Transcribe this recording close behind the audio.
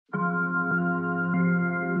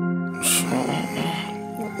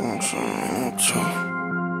True.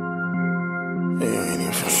 Yeah, you ain't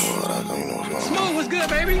even finna go out. I don't know what's going on. Smooth was good,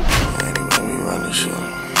 baby. I ain't even gonna be running this shit.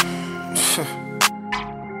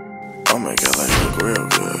 I'll make it like look real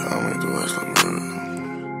good. I'll make the West look real.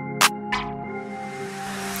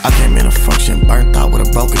 I came in a function burnt out with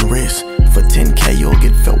a broken wrist. For 10K, you'll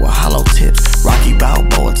get filled with hollow tips. Rocky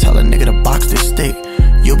Balboa, tell a nigga to box this stick.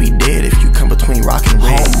 You'll be dead if you come between rock and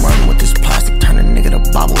red. Home run with this plastic, turn a nigga to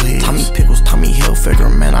bobbleheads. Tommy Pickles, Tommy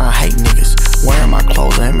Hilfiger, man, I hate niggas. Wearing my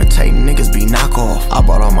clothes, I imitate niggas be knockoff. I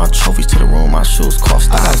brought all my trophies to the room, my shoes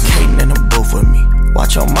cost. I got Caden in the booth with me.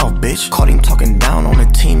 Watch your mouth, bitch. Caught him talking down on the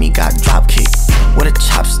team, he got drop kicked with a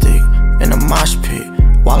chopstick in a mosh pit.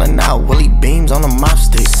 Wallin' out, Willie Beams on a mop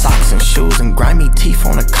stick. Socks and shoes and grimy teeth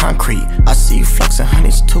on the concrete. I see you flexing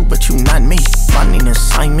honeys too, but you not me. My Nina's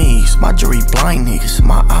Siamese, my jury blind niggas.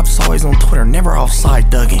 My ops always on Twitter, never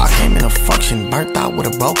offside dugging. I came in a function burnt out with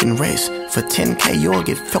a broken wrist. For 10K, you'll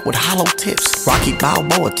get filled with hollow tips. Rocky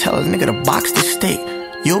Balboa, tell a nigga to box this stick.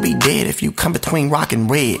 You'll be dead if you come between rock and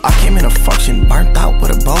red. I came in a function burnt out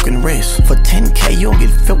with a broken wrist. For 10K, you'll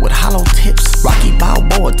get filled with hollow tips. Rocky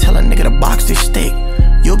Balboa, tell a nigga to box this stick.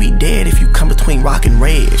 You'll be dead if you come between rock and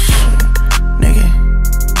red. Nigga,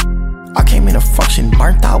 I came in a function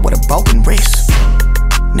burnt out with a broken wrist.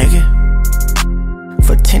 Nigga,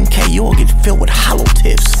 for 10K, you'll get filled with hollow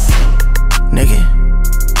tips. Nigga,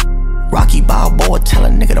 Rocky Balboa, tell a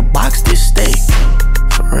nigga to box this stick.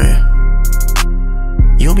 For real.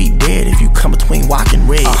 You'll be dead if you come between rock and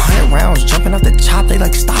red. 100 rounds jumping off the chop, they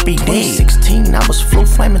like stop he dead. 2016, I was flu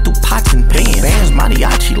flaming through pots and pans. Bands,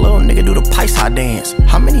 mariachi, little nigga do the paisa dance.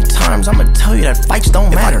 How many times I'ma tell you that fights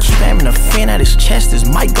don't matter? If I keep aiming a fin at his chest, his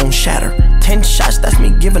mic gon' shatter. 10 shots, that's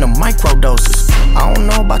me giving him micro doses. I don't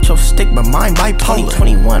know about your stick, but mine bipolar.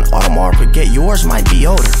 2021 Audemars Piguet, yours might be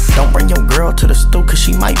older. Don't bring your girl to the stool, cause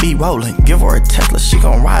she might be rolling. Give her a Tesla, she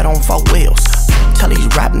gon' ride on 4 wheels. Tell these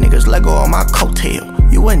rap niggas, let go of my coattail.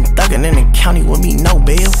 You wasn't thuggin' in the county with me, no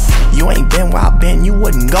bail. You ain't been where I been, you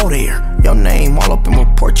wouldn't go there. Your name all up in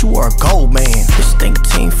report, you were a gold man.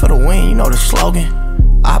 Distinct team for the win, you know the slogan.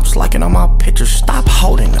 Ops liking on my pictures, stop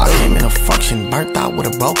holding. I came in a function burnt out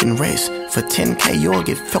with a broken wrist. For 10K, you'll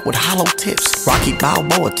get filled with hollow tips. Rocky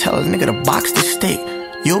Balboa, tell a nigga to box this stick.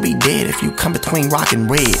 You'll be dead if you come between rock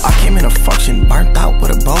and red. I came in a function burnt out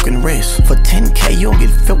with a broken wrist. For 10K, you'll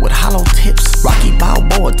get filled with hollow tips. Rocky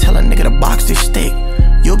Balboa, tell a nigga to box this stick.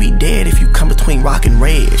 You'll be dead if you come between rock and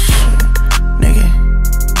red. Nigga,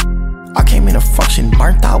 I came in a function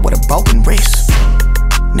burnt out with a broken wrist.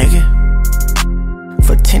 Nigga,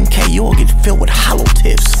 for 10K, you'll get filled with hollow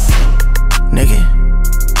tips. Nigga,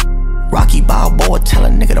 Rocky Balboa, tell a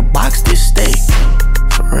nigga to box this stick.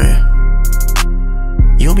 For real.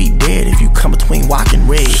 You'll be dead if you come between rock and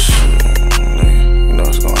red. Nigga, you know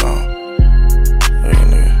what's going on. Hey,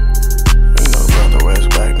 nigga, you know about the West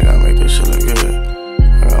back, nigga, I make this shit look good.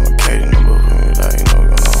 I got my Caden in the booth with me, that, you know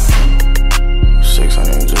what's going on.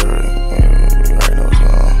 600 in jewelry, you already know what's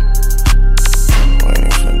going on. We ain't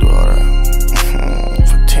even finna do all that.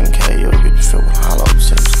 For 10K, you'll get filled with hollow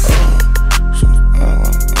tips.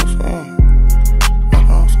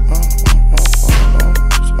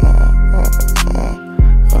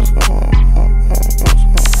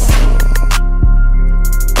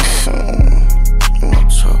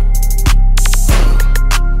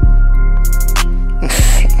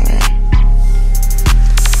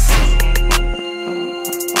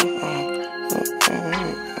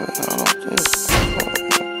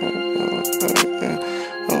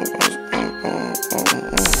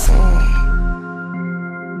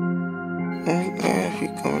 If you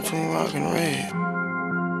come between rock and red,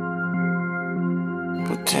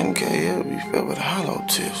 for 10K, it'll be filled with hollow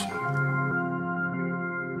tips.